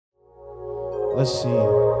Let's see.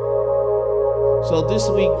 So this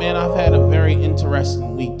week, man, I've had a very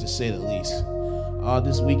interesting week, to say the least.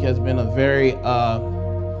 This week has been a very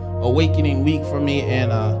awakening week for me,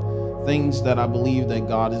 and things that I believe that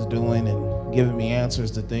God is doing and giving me answers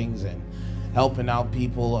to things and helping out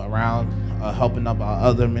people around, helping out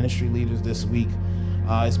other ministry leaders this week.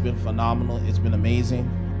 It's been phenomenal. It's been amazing.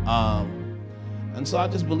 And so I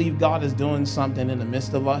just believe God is doing something in the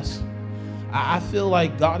midst of us. I feel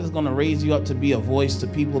like God is going to raise you up to be a voice to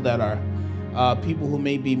people that are people who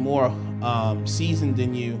may be more seasoned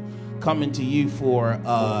than you, coming to you for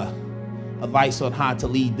advice on how to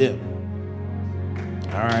lead them.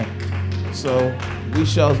 All right. So we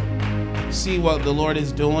shall see what the Lord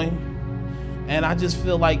is doing. And I just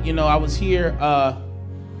feel like, I was here. I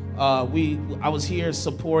was here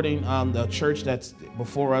supporting the church that's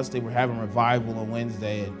before us. They were having revival on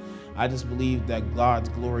Wednesday, and I just believe that God's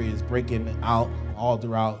glory is breaking out all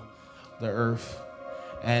throughout the earth,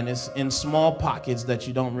 and it's in small pockets that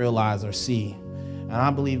you don't realize or see. And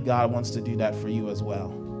I believe God wants to do that for you as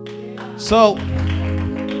well. So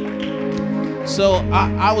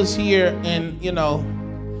I was here, and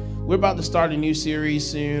we're about to start a new series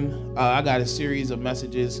soon. I got a series of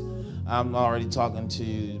messages I'm already talking to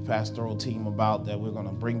the pastoral team about that we're going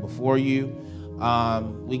to bring before you.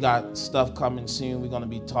 We got stuff coming soon. We're going to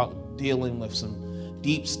be dealing with some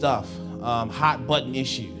deep stuff, hot button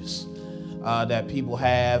issues that people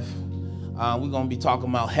have. We're going to be talking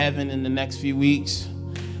about heaven in the next few weeks.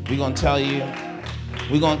 We're going to tell you,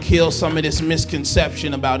 we're going to kill some of this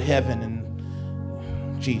misconception about heaven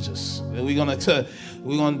and Jesus. We're going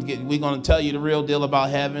to tell you the real deal about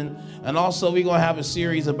heaven. And also we're going to have a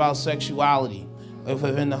series about sexuality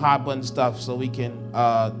within the hot button stuff, so we can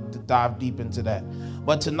dive deep into that.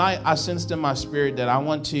 But tonight I sensed in my spirit that I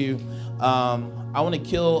want to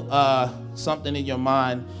kill something in your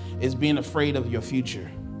mind, is being afraid of your future.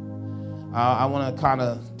 I want to kind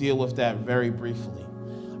of deal with that very briefly.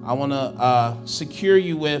 I want to secure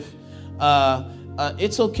you with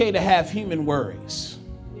it's okay to have human worries.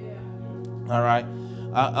 All right.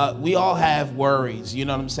 We all have worries, you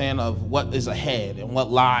know what I'm saying, of what is ahead and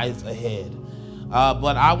what lies ahead.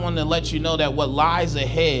 But I want to let you know that what lies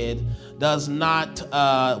ahead does not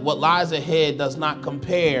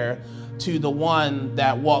compare to the one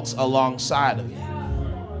that walks alongside of you.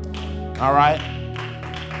 All right.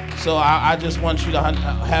 So I just want you to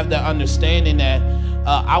have that understanding that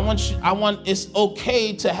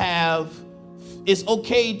it's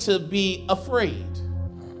okay to be afraid.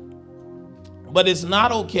 But it's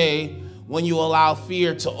not okay when you allow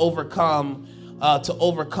fear to overcome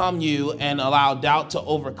you and allow doubt to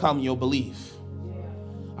overcome your belief.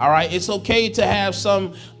 All right, it's okay to have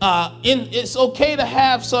some. It's okay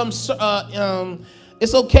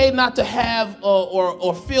not to have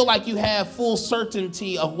or feel like you have full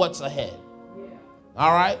certainty of what's ahead.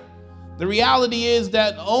 All right. The reality is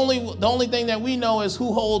that the only thing that we know is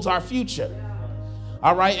who holds our future.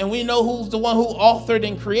 All right, and we know who's the one who authored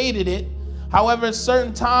and created it. However, at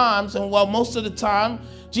certain times, and most of the time,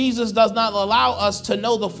 Jesus does not allow us to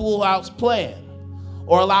know the full out plan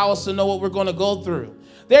or allow us to know what we're going to go through.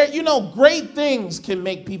 Great things can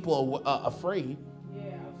make people afraid.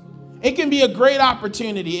 It can be a great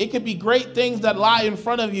opportunity. It could be great things that lie in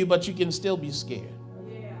front of you, but you can still be scared.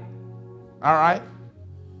 All right.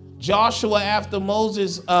 Joshua, after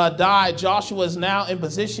Moses died, Joshua is now in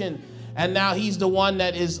position. And now he's the one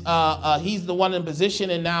that is, he's the one in position.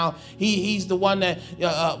 And now he's the one that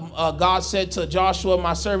God said to Joshua,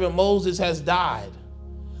 my servant Moses has died.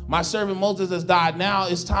 My servant Moses has died. Now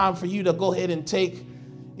it's time for you to go ahead and take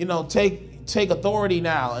authority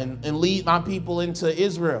now and lead my people into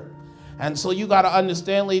Israel. And so you got to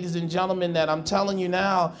understand, ladies and gentlemen, that I'm telling you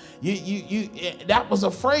now, that was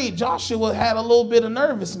afraid. Joshua had a little bit of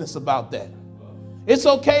nervousness about that. It's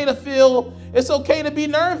okay to be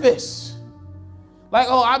nervous. Like,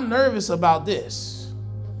 oh, I'm nervous about this.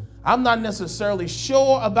 I'm not necessarily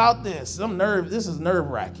sure about this. This is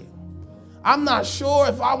nerve-wracking. I'm not sure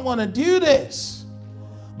if I want to do this.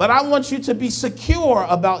 But I want you to be secure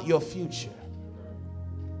about your future.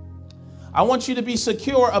 I want you to be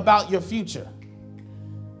secure about your future.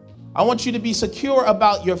 I want you to be secure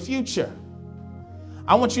about your future.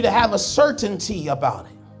 I want you to have a certainty about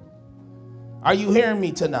it. Are you hearing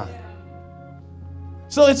me tonight?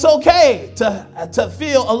 So it's okay to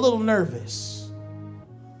feel a little nervous.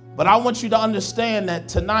 But I want you to understand that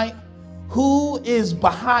tonight, who is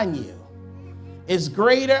behind you is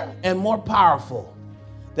greater and more powerful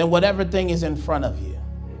than whatever thing is in front of you.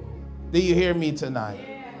 Do you hear me tonight?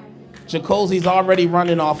 Jacozzi's already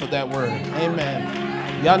running off of that word.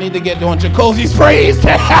 Amen. Y'all need to get doing Jacozzi's praise.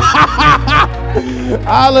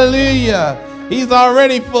 Hallelujah. He's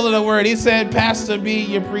already full of the word. He said, Pastor B,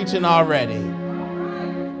 you're preaching already.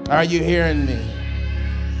 Are you hearing me?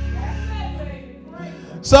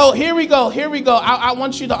 So here we go. I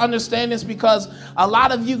want you to understand this because a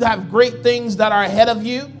lot of you have great things that are ahead of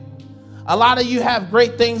you. A lot of you have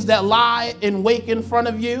great things that lie in wait in front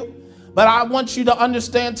of you. But I want you to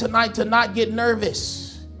understand tonight to not get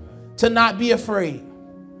nervous, to not be afraid.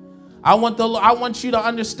 I want you to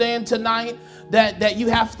understand tonight that you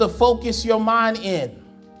have to focus your mind in.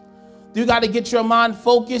 You got to get your mind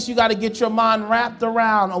focused. You got to get your mind wrapped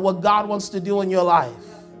around on what God wants to do in your life.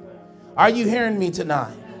 Are you hearing me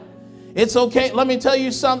tonight? It's okay. Let me tell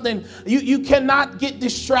you something. You cannot get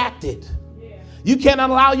distracted. You can't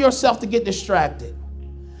allow yourself to get distracted.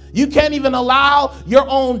 You can't even allow your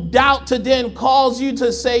own doubt to then cause you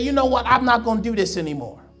to say, you know what, I'm not going to do this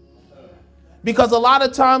anymore. Because a lot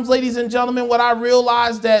of times, ladies and gentlemen, what I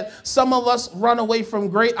realized that some of us run away from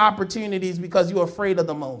great opportunities because you're afraid of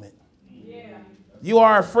the moment. You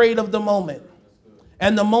are afraid of the moment.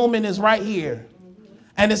 And the moment is right here.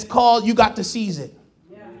 And it's called, you got to seize it.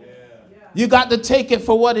 You got to take it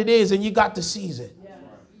for what it is and you got to seize it.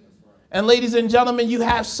 And ladies and gentlemen, you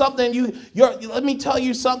have something, let me tell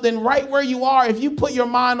you something right where you are. If you put your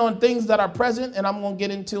mind on things that are present, and I'm going to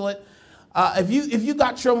get into it. If you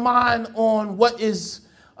got your mind on what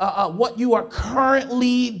you are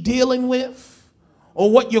currently dealing with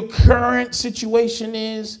or what your current situation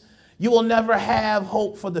is, you will never have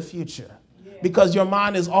hope for the future because your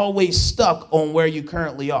mind is always stuck on where you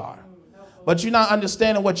currently are. But you're not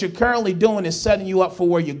understanding what you're currently doing is setting you up for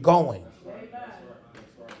where you're going.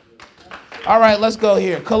 All right, let's go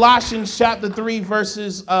here. Colossians chapter 3,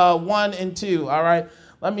 verses 1 and 2. All right,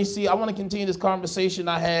 let me see. I want to continue this conversation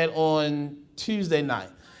I had on Tuesday night.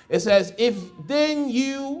 It says, if then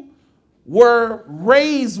you were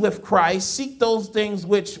raised with Christ, seek those things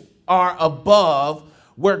which are above,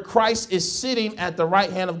 where Christ is sitting at the right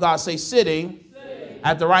hand of God. Say sitting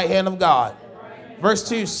at the right hand of God. Verse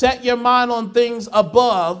 2, set your mind on things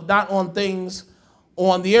above, not on things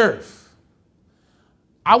on the earth.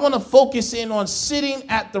 I want to focus in on sitting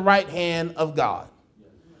at the right hand of God.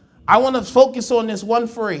 I want to focus on this one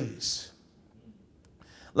phrase.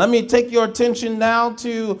 Let me take your attention now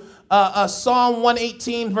to Psalm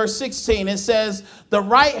 118, verse 16. It says, the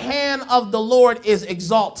right hand of the Lord is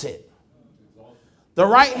exalted. The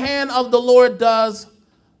right hand of the Lord does,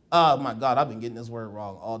 oh my God, I've been getting this word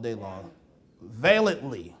wrong all day long.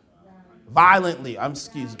 Violently.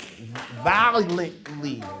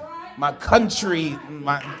 My country,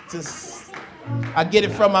 I get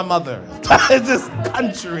it from my mother. It's just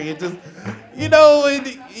country. It just, you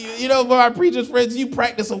know, for our preachers friends, you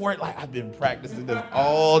practice a word like I've been practicing this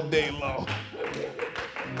all day long.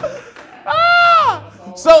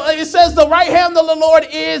 So it says the right hand of the Lord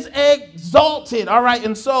is exalted. All right.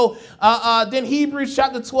 And so then Hebrews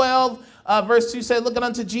chapter 12. Verse 2 says, looking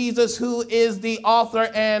unto Jesus, who is the author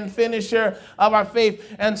and finisher of our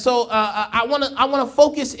faith. And so I want to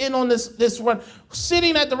focus in on this one,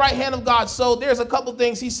 sitting at the right hand of God. So there's a couple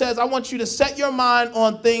things. He says, I want you to set your mind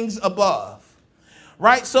on things above.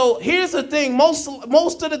 Right? So here's the thing. Most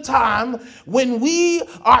of the time when we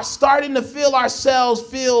are starting to feel ourselves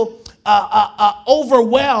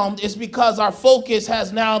overwhelmed, is because our focus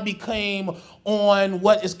has now become on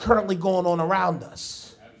what is currently going on around us.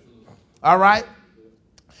 All right.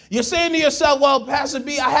 You're saying to yourself, well, Pastor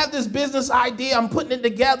B, I have this business idea. I'm putting it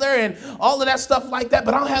together and all of that stuff like that,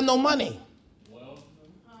 but I don't have no money.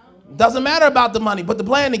 Doesn't matter about the money. Put the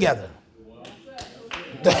plan together.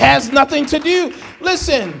 That has nothing to do.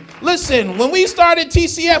 Listen. When we started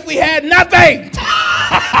TCF, we had nothing.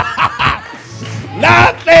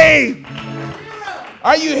 Nothing.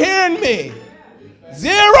 Are you hearing me?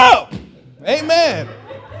 Zero. Amen.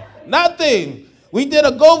 Nothing. We did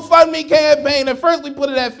a GoFundMe campaign. At first we put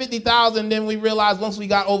it at $50,000. Then we realized once we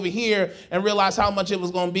got over here and realized how much it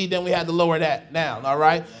was going to be, then we had to lower that down. All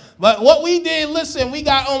right. But what we did, listen, we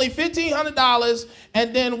got only $1,500.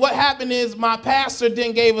 And then what happened is my pastor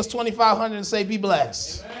then gave us $2,500 and say, be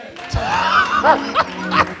blessed.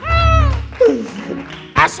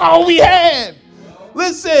 That's all we had.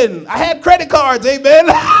 Listen, I had credit cards. Amen.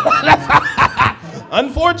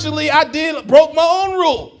 Unfortunately, I broke my own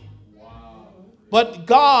rule. But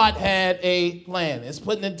God had a plan. It's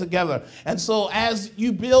putting it together. And so as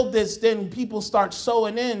you build this, then people start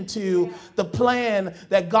sowing into the plan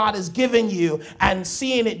that God has given you and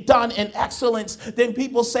seeing it done in excellence. Then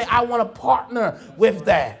people say, I want to partner with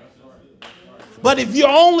that. But if you're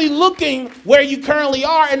only looking where you currently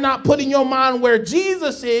are and not putting your mind where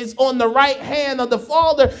Jesus is on the right hand of the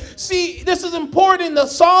Father, see, this is important. The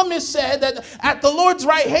psalmist said that at the Lord's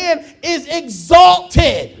right hand is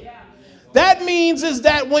exalted. That means is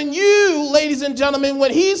that when you, ladies and gentlemen,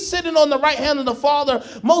 when he's sitting on the right hand of the Father,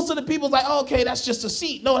 most of the people's like, oh, okay, that's just a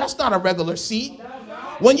seat. No, that's not a regular seat.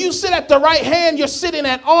 When you sit at the right hand, you're sitting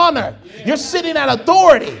at honor. You're sitting at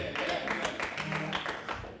authority.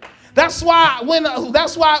 That's why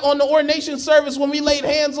on the ordination service, when we laid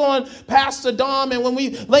hands on Pastor Dom and when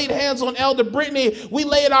we laid hands on Elder Brittany, we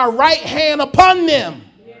laid our right hand upon them.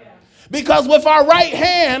 Because with our right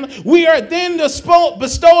hand, we are then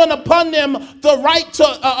bestowing upon them the right to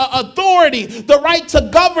authority, the right to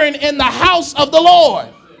govern in the house of the Lord.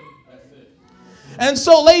 And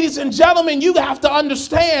so, ladies and gentlemen, you have to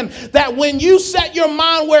understand that when you set your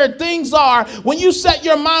mind where things are, when you set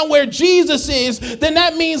your mind where Jesus is, then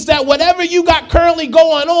that means that whatever you got currently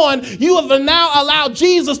going on, you have now allowed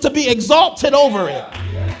Jesus to be exalted over it.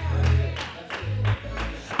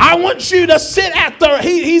 I want you to sit at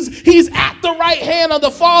he's at the right hand of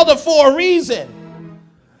the Father for a reason.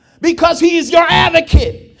 Because he is your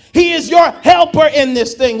advocate. He is your helper in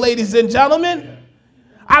this thing, ladies and gentlemen.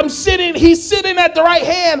 He's sitting at the right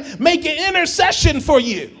hand making intercession for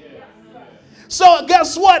you. So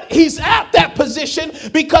guess what? He's at that position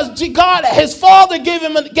because God, his Father, gave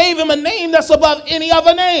him a name that's above any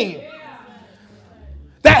other name.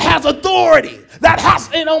 That has authority. That has,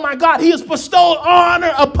 and oh my God, he has bestowed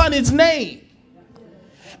honor upon his name.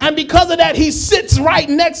 And because of that, he sits right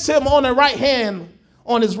next to him on the right hand,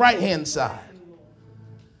 on his right hand side.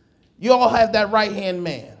 You all have that right hand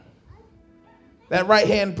man. That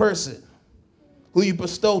right-hand person who you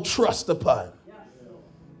bestow trust upon.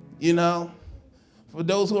 You know, for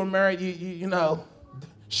those who are married, you know,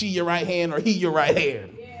 she your right hand or he your right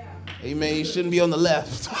hand. Amen. You shouldn't be on the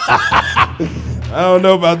left. I don't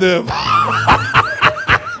know about them.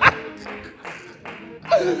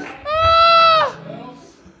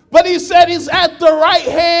 But he said he's at the right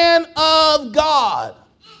hand of God.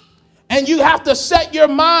 And you have to set your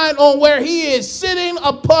mind on where he is sitting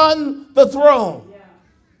upon the throne.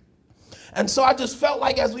 And so I just felt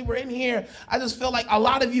like as we were in here, I just felt like a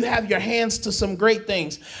lot of you have your hands to some great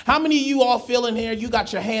things. How many of you all feel in here you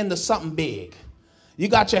got your hand to something big? You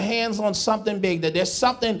got your hands on something big, that there's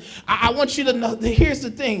something. I want you to know that here's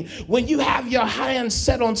the thing. When you have your hands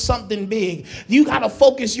set on something big, you got to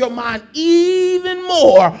focus your mind even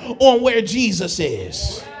more on where Jesus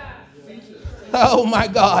is. Oh my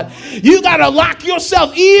God. You got to lock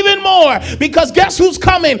yourself even more because guess who's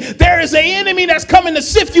coming? There is an enemy that's coming to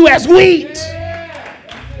sift you as wheat.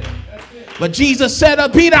 But Jesus said to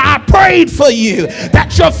Peter, I prayed for you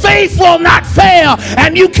that your faith will not fail,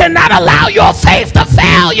 and you cannot allow your faith to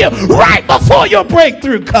fail you right before your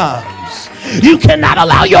breakthrough comes. You cannot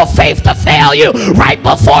allow your faith to fail you right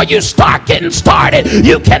before you start getting started.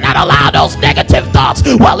 You cannot allow those negative thoughts.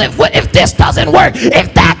 Well, if this doesn't work,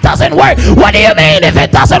 if that doesn't work, what do you mean if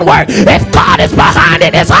it doesn't work? If God is behind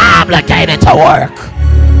it, it's obligated to work.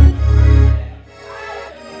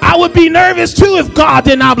 I would be nervous too if God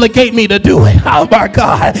didn't obligate me to do it. Oh my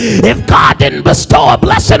God. If God didn't bestow a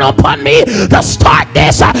blessing upon me to start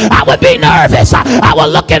this, I would be nervous. I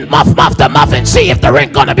would look at muff and see if the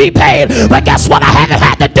rent gonna be paid. But guess what? I haven't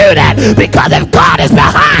had to do that because if God is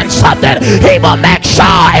behind something, he will make sure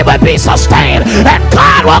it will be sustained. And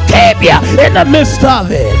God will keep you in the midst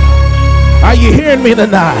of it. Are you hearing me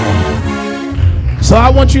tonight? So I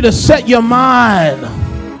want you to set your mind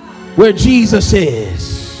where Jesus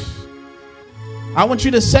is. I want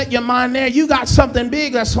you to set your mind there. You got something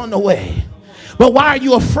big that's on the way. But why are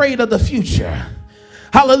you afraid of the future?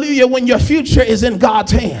 Hallelujah, when your future is in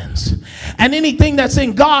God's hands. And anything that's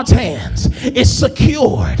in God's hands is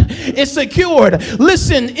secured. It's secured.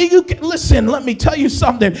 Listen, let me tell you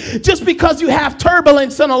something. Just because you have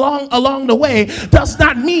turbulence along the way does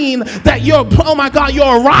not mean that your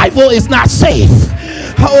arrival is not safe.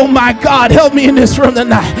 Oh my God, help me in this room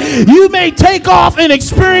tonight. You may take off and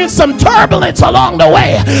experience some turbulence along the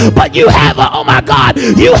way, but you have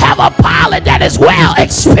a pilot that is well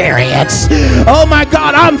experienced. Oh my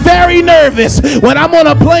God, I'm very nervous when I'm on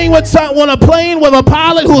a plane with a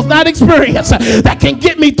pilot who's not experienced that can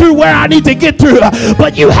get me through where I need to get through.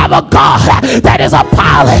 But you have a God that is a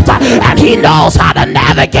pilot, and he knows how to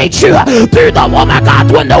navigate you through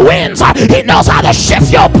when the winds he knows how to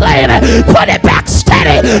shift your plane and put it back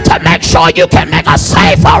steady to make sure you can make a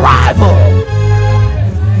safe arrival.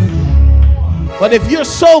 But if you're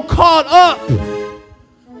so caught up,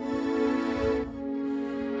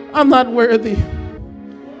 I'm not worthy.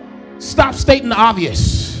 Stop stating the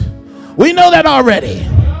obvious. We know that already.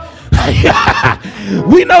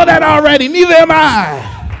 We know that already. Neither am I.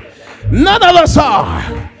 None of us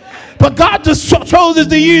are. But God just chooses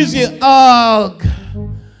to use you. Oh,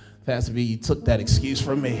 Pastor B, you took that excuse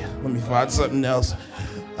from me. Let me find something else.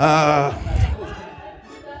 Let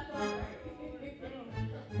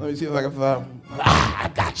me see if I can find. I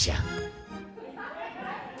got you.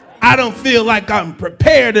 I don't feel like I'm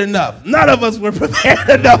prepared enough. None of us were prepared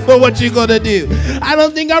enough for what you're going to do. I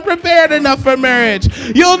don't think I'm prepared enough for marriage.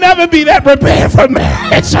 You'll never be that prepared for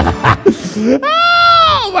marriage.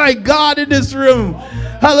 Oh, my God, in this room.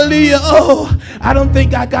 Hallelujah. Oh, I don't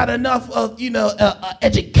think I got enough of,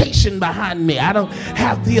 education behind me. I don't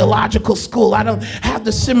have theological school. I don't have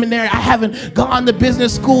the seminary. I haven't gone to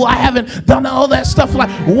business school. I haven't done all that stuff.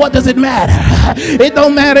 Like, what does it matter? It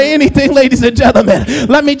don't matter anything, ladies and gentlemen.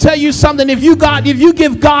 Let me tell you something. If you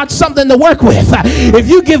give God something to work with, if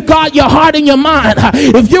you give God your heart and your mind,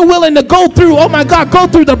 if you're willing to go through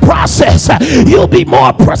the process, you'll be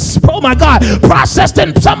more, processed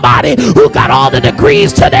than somebody who got all the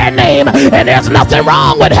degrees to their name. And there's nothing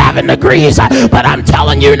wrong with having degrees, but I'm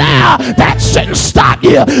telling you now, that shouldn't stop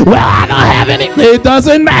you. Well, I don't have any. It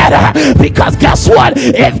doesn't matter, because guess what?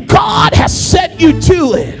 If God has set you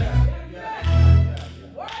to it,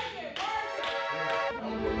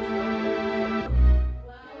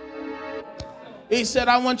 he said,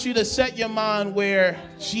 I want you to set your mind where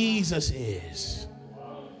Jesus is,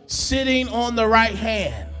 sitting on the right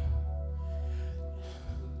hand.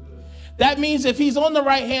 That means if he's on the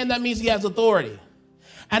right hand, that means he has authority.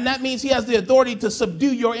 And that means he has the authority to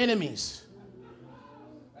subdue your enemies.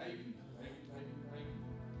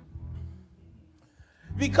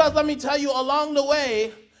 Because let me tell you, along the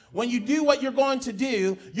way, when you do what you're going to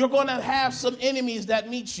do, you're going to have some enemies that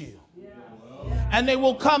meet you. And they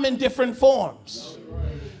will come in different forms.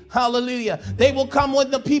 Hallelujah. They will come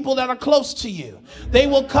with the people that are close to you. They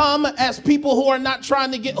will come as people who are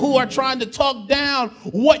trying to talk down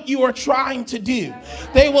what you are trying to do.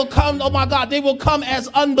 They will come, oh my God, they will come as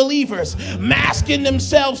unbelievers, masking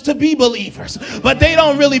themselves to be believers, but they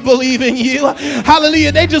don't really believe in you.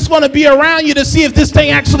 Hallelujah. They just want to be around you to see if this thing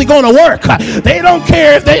actually going to work. They don't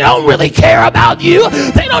care if they don't really care about you.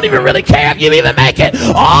 They don't even really care if you even make it.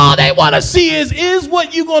 All they want to see is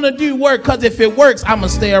what you going to do work? Because if it works, I'm going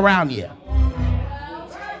to stay around you.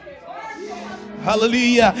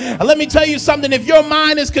 Hallelujah. And let me tell you something. If your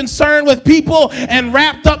mind is concerned with people and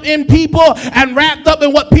wrapped up in people and wrapped up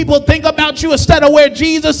in what people think about you instead of where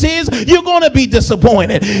Jesus is, you're going to be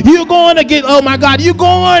disappointed. You're going to get, oh my God, you're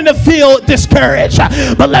going to feel discouraged.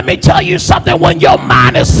 But let me tell you something. When your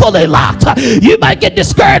mind is fully locked, you might get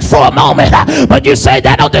discouraged for a moment, but you say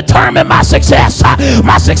that don't determine my success.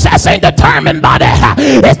 My success ain't determined by that.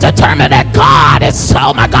 It's determined that God is,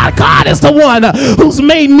 oh my God, God is the one who's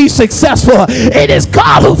made me successful. It is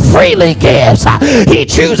God who freely gives. He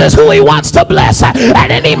chooses who he wants to bless at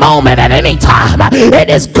any moment, at any time. It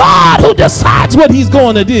is God who decides what he's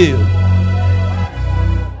going to do.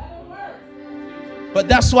 But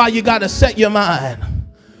that's why you got to set your mind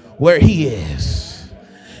where he is.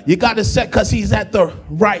 You got to set, because he's at the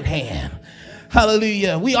right hand.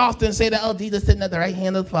 Hallelujah. We often say that, oh, Jesus sitting at the right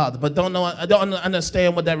hand of the Father, but don't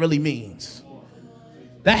understand what that really means.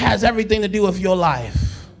 That has everything to do with your life.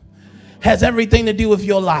 Has everything to do with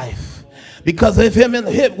your life. Because with him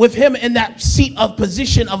in that seat of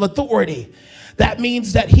position of authority, that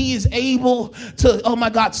means that he is able to, oh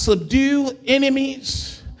my God, subdue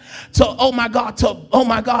enemies. To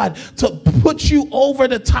put you over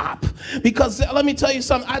the top. Because let me tell you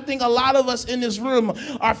something, I think a lot of us in this room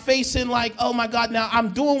are facing like, oh my God, now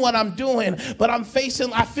I'm doing what I'm doing, but I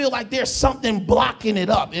feel like there's something blocking it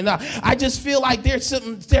up. And I just feel like there's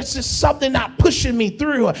just something not pushing me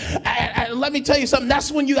through. And let me tell you something, that's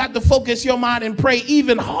when you have to focus your mind and pray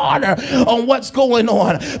even harder on what's going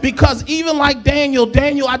on. Because even like Daniel,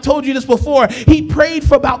 I told you this before, he prayed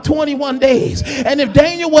for about 21 days. And if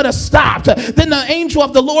Daniel would have stopped, then the angel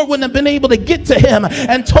of the Lord wouldn't have been able to get to him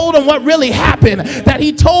and told him what really happened. That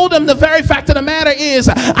he told him the very fact of the matter is,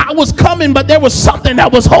 I was coming, but there was something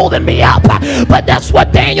that was holding me up. But that's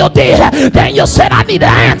what Daniel did. Daniel said, I need an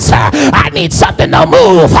answer. I need something to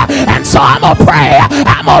move. And so I'm going to pray.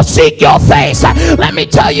 I'm going to seek your face. Let me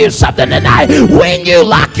tell you something tonight. When you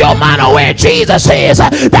lock your mind on where Jesus is,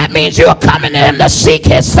 that means you're coming to him to seek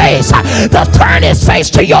his face, to turn his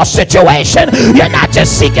face to your situation. You're not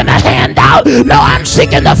just seeking a handout. No, I'm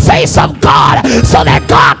seeking the face of God so that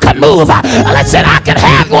God can move. Listen, I can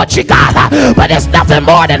have what you got, but it's nothing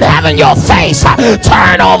more than having your face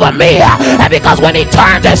turn over me. And because when he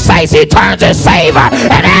turns his face, he turns his favor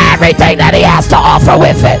and everything that he has to offer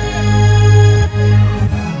with it.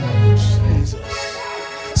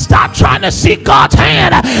 Stop trying to seek God's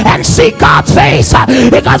hand and seek God's face,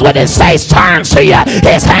 because when his face turns to you,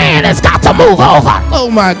 his hand has got to move over. Oh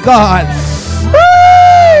my God.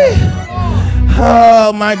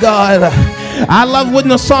 Oh my God. I love what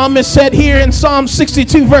the psalmist said here in Psalm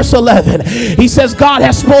 62 verse 11. He says, God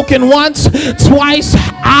has spoken once, twice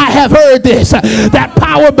I have heard this, that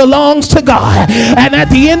power belongs to God. And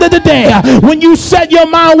at the end of the day, when you set your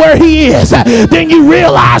mind where he is, then you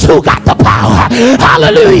realize who got the power.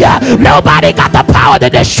 Hallelujah. Nobody got the power to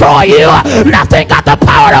destroy you. Nothing got the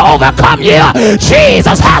power to overcome you.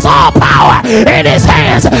 Jesus has all power in his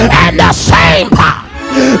hands, and the same power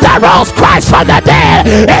that rose Christ from the dead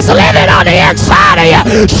is living on the inside of you.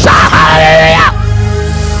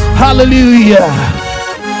 Hallelujah. Hallelujah.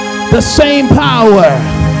 The same power.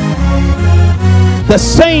 The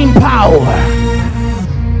same power.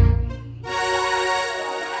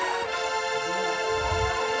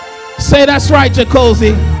 Say that's right,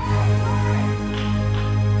 Jacozy.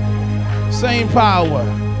 Same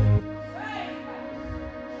power.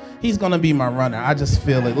 He's going to be my runner. I just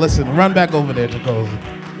feel it. Listen, run back over there, Jacoby.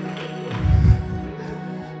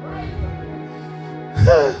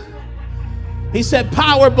 He said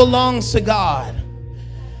power belongs to God.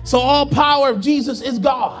 So all power of Jesus is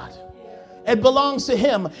God. It belongs to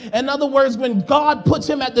him. In other words, when God puts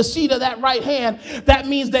him at the seat of that right hand, that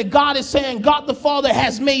means that God is saying God the Father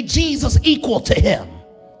has made Jesus equal to him.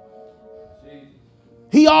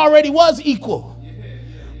 He already was equal.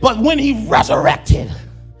 But when he resurrected,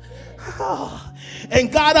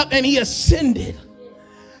 and got up and he ascended,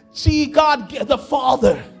 see, God the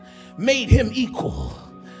Father made him equal.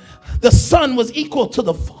 The Son was equal to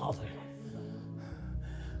the Father.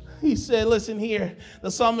 He said, listen here,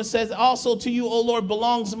 the psalmist says, also to you, O Lord,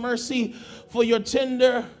 belongs mercy, for your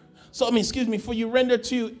for you render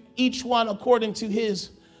to each one according to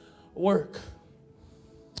his work.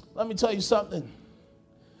 Let me tell you something.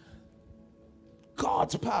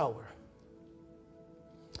 God's power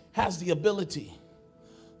has the ability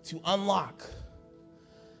to unlock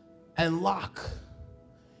and lock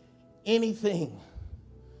anything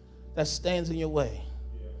that stands in your way.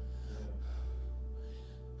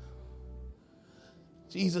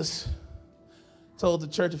 Jesus told the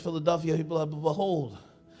church of Philadelphia, he said, behold,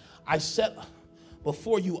 I set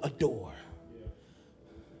before you a door.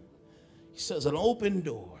 He says, an open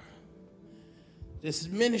door. This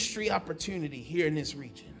ministry opportunity here in this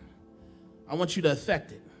region. I want you to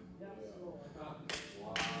affect it.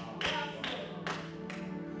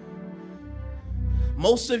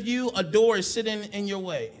 Most of you, a door is sitting in your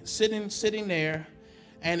way, sitting there,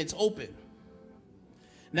 and it's open.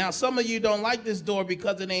 Now, some of you don't like this door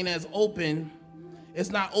because it ain't as open. It's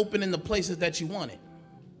not open in the places that you want it,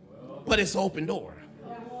 but it's an open door.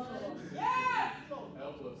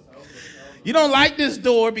 You don't like this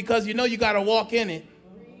door because you know you got to walk in it.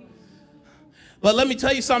 But let me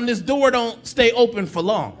tell you something, this door don't stay open for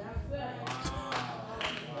long.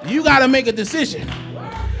 You got to make a decision.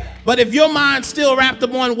 But if your mind's still wrapped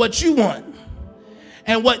up on what you want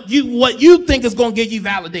and what you think is going to give you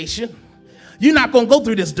validation, you're not going to go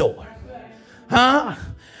through this door. Huh?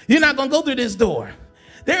 You're not going to go through this door.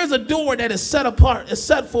 There's a door that is set apart, is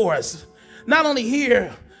set for us, not only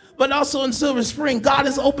here, but also in Silver Spring. God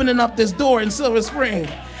is opening up this door in Silver Spring.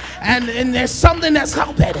 And there's something that's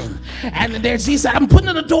happening. And he said, I'm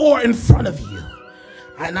putting a door in front of you.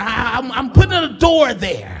 And I'm putting a door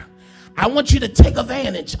there. I want you to take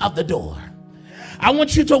advantage of the door. I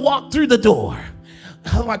want you to walk through the door.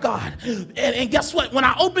 Oh my God. And guess what? When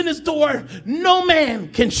I open this door, no man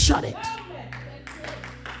can shut it.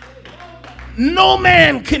 No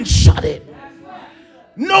man can shut it.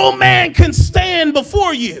 No man can stand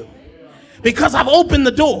before you because I've opened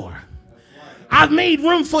the door. I've made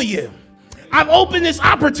room for you. I've opened this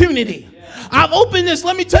opportunity. I've opened this.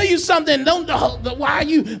 Let me tell you something. Why are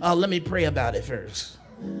you? Let me pray about it first.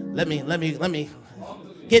 Let me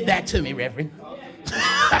get that to me, Reverend.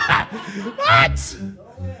 What?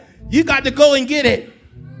 You got to go and get it.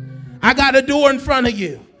 I got a door in front of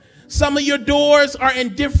you. Some of your doors are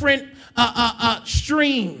in different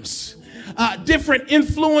streams. Different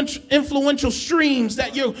influential streams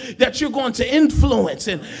that you're going to influence.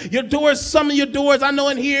 And your doors, some of your doors I know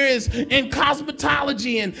in here is in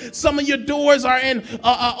cosmetology, and some of your doors are in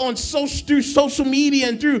through social media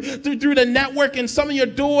and through the network, and some of your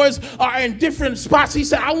doors are in different spots. He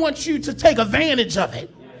said, I want you to take advantage of it.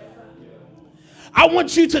 I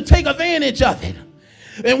want you to take advantage of it.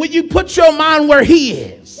 And when you put your mind where he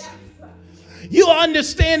is, you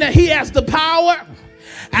understand that he has the power.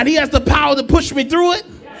 And he has the power to push me through it.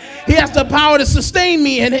 He has the power to sustain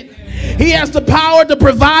me in it. He has the power to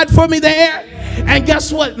provide for me there. And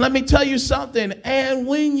guess what? Let me tell you something. And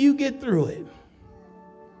when you get through it,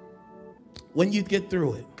 when you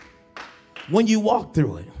walk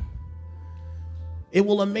through it, it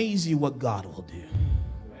will amaze you what God will do.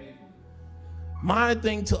 My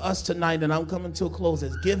thing to us tonight, and I'm coming to a close,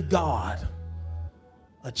 is give God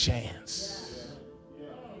a chance.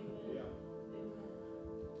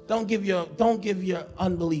 Don't give your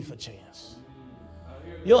unbelief a chance.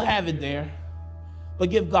 You'll have it there, but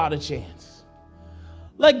give God a chance.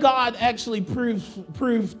 Let God actually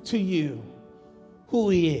prove to you who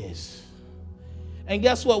he is. And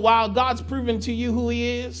guess what? While God's proving to you who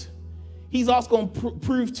he is, he's also going to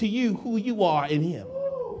prove to you who you are in him.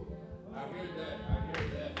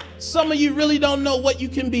 Some of you really don't know what you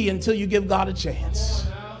can be until you give God a chance.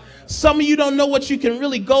 Some of you don't know what you can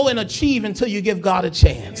really go and achieve until you give God a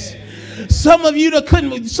chance. Some of you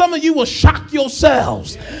will shock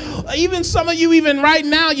yourselves. Even some of you, even right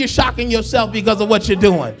now, you're shocking yourself because of what you're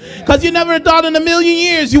doing. Because you never thought in a million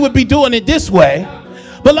years you would be doing it this way.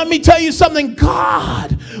 But let me tell you something.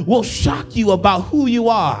 God will shock you about who you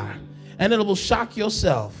are. And it will shock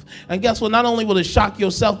yourself. And guess what? Not only will it shock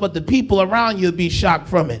yourself, but the people around you will be shocked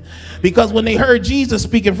from it. Because when they heard Jesus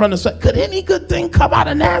speaking from the sun, could any good thing come out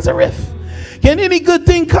of Nazareth? Can any good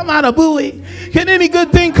thing come out of Bowie? Can any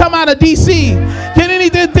good thing come out of D.C.? Can any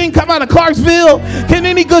good thing come out of Clarksville? Can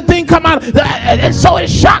any good thing come out of... And so it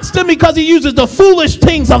shocks them because he uses the foolish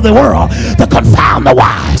things of the world to confound the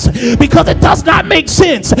wise. Because it does not make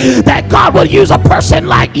sense that God will use a person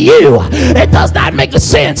like you. It does not make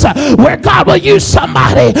sense where God will use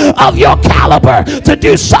somebody of your caliber to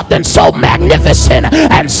do something so magnificent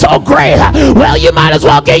and so great. Well, you might as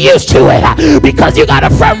well get used to it because you got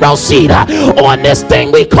a front row seat on this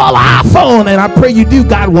thing we call an iPhone. And I pray you do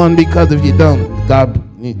got one, because if you don't, God,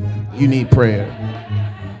 you need prayer.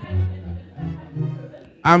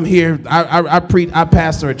 I'm here. I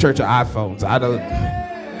pastor a church of iPhones. I don't.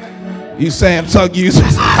 You Samsung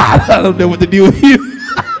users, I don't know what to do with you.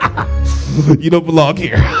 You don't belong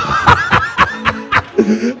here.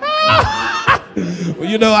 Well,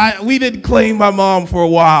 you know, we didn't claim my mom for a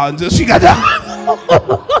while until she got the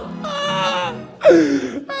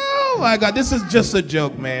Oh my God, this is just a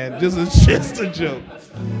joke, man. This is just a joke.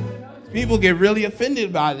 People get really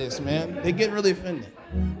offended by this, man. They get really offended.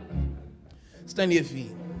 Stand to your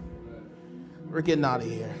feet. We're getting out of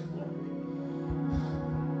here.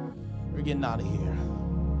 We're getting out of here.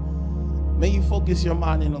 May you focus your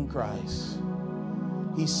mind in on Christ.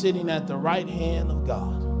 He's sitting at the right hand of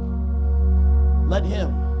God. Let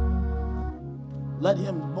him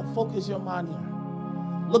focus your mind here.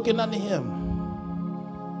 Looking unto him,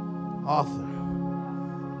 author,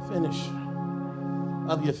 finisher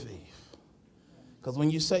of your faith. Because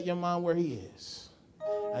when you set your mind where he is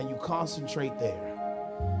and you concentrate there,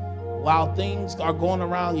 while things are going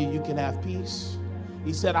around you, you can have peace.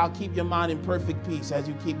 He said, I'll keep your mind in perfect peace as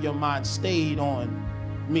you keep your mind stayed on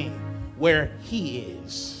me, where he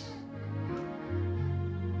is.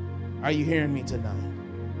 Are you hearing me tonight?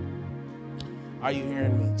 Are you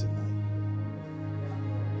hearing me tonight?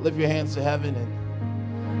 Lift your hands to heaven and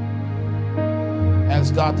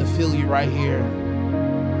ask God to fill you right here.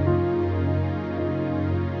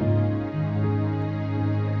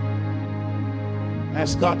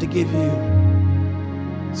 Ask God to give you.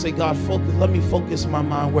 Say, God, focus. Let me focus my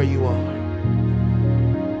mind where you are.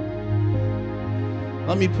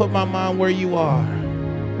 Let me put my mind where you are.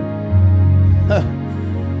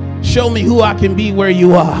 Show me who I can be where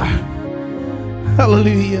you are.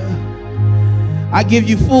 Hallelujah. I give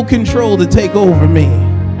you full control to take over me.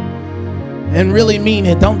 And really mean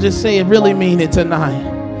it. Don't just say it, really mean it tonight.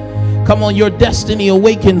 Come on, your destiny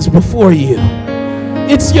awakens before you.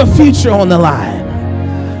 It's your future on the line.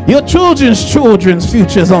 Your children's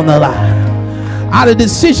future's on the line. Out of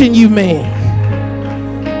decision you make.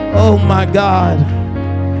 Oh my God.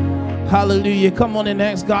 Hallelujah. Come on and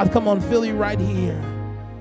ask God. Come on, fill you right here.